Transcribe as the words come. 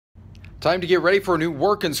Time to get ready for a new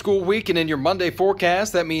work and school week, and in your Monday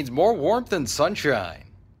forecast, that means more warmth and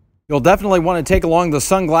sunshine. You'll definitely want to take along the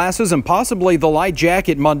sunglasses and possibly the light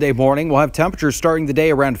jacket Monday morning. We'll have temperatures starting the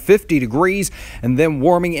day around 50 degrees and then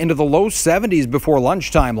warming into the low 70s before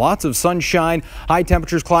lunchtime. Lots of sunshine, high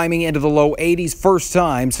temperatures climbing into the low 80s, first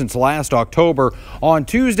time since last October. On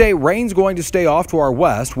Tuesday, rain's going to stay off to our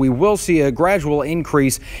west. We will see a gradual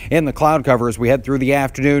increase in the cloud cover as we head through the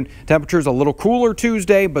afternoon. Temperatures a little cooler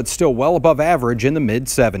Tuesday, but still well above average in the mid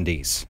 70s.